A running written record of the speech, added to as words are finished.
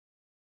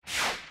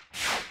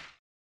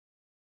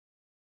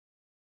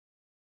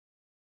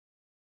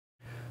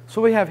So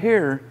what we have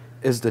here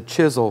is the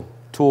chisel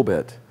tool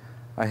bit.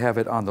 I have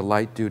it on the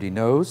light duty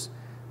nose,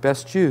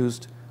 best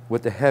used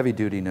with the heavy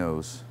duty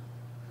nose.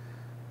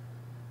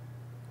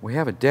 We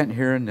have a dent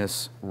here in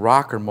this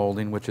rocker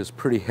molding, which is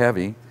pretty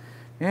heavy,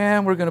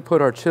 and we're going to put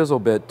our chisel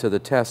bit to the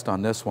test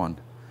on this one.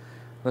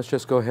 Let's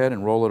just go ahead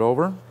and roll it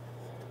over.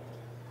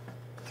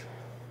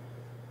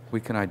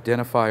 We can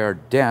identify our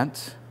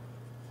dent.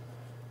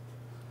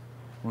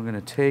 We're going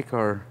to take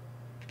our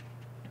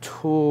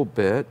tool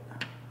bit,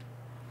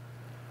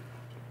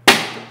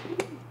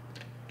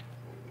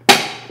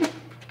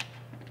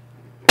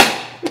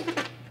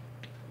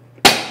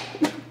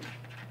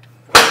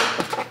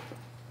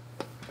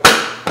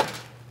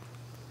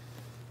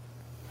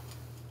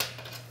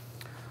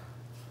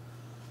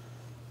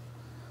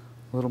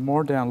 a little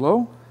more down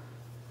low,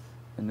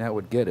 and that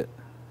would get it.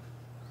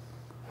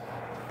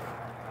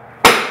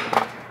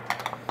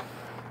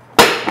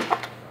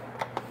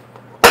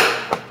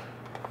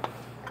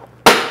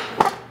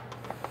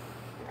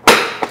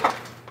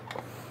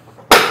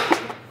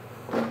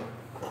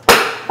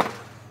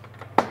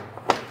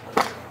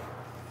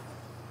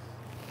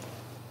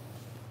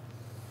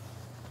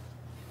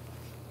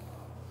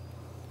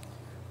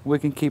 We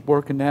can keep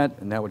working that,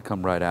 and that would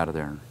come right out of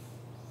there.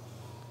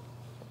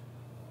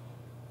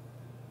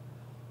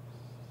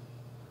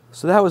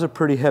 So that was a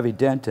pretty heavy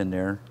dent in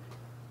there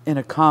in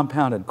a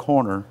compounded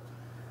corner.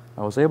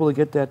 I was able to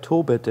get that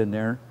tool bit in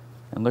there,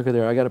 and look at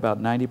there, I got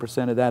about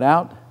 90% of that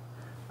out.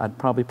 I'd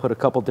probably put a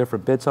couple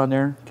different bits on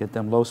there, get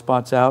them low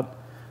spots out,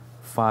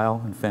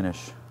 file, and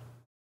finish.